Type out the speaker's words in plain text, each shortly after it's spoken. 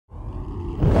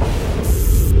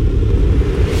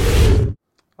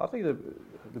I think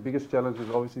the biggest challenge is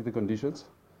obviously the conditions.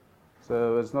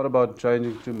 So it's not about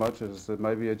changing too much. It's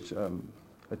maybe a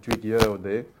tweak here or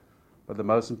there. But the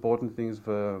most important thing is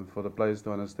for the players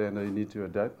to understand that you need to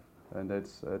adapt. And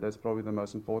that's probably the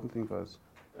most important thing for us.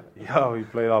 Yeah, we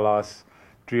played our last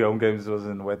 3 home games was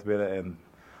in wet weather, and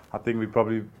I think we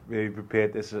probably very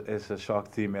prepared as a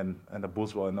Shark team, and the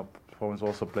Bulls were in the performance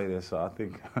also played there. So I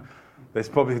think there's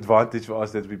probably advantage for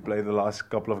us that we played the last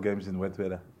couple of games in wet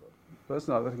weather.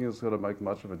 Personally, I don't think it's going to make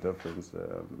much of a difference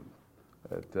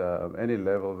at any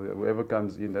level. Whoever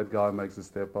comes in, that guy makes a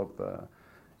step up.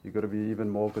 You've got to be even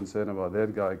more concerned about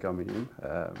that guy coming in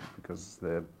because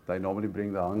they normally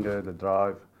bring the hunger, the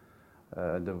drive,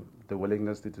 the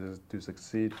willingness to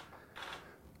succeed.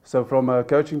 So from a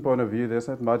coaching point of view, there's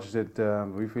not much that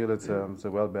we feel it's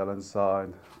a well-balanced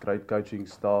side, great coaching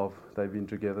staff. They've been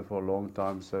together for a long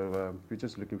time, so we're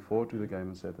just looking forward to the game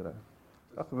on Saturday.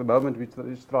 At the moment, we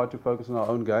just try to focus on our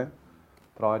own game,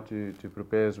 try to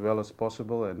prepare as well as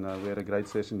possible, and we had a great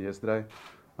session yesterday.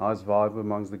 Nice vibe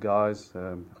amongst the guys.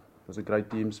 It was a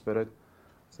great team spirit.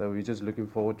 So we're just looking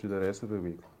forward to the rest of the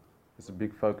week. It's a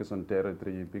big focus on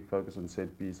territory, big focus on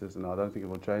set pieces, and I don't think it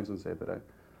will change on Saturday.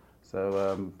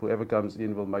 So whoever comes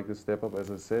in will make the step up, as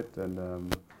I said,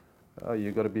 and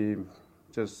you've got to be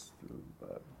just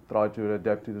try to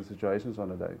adapt to the situations on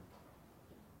the day.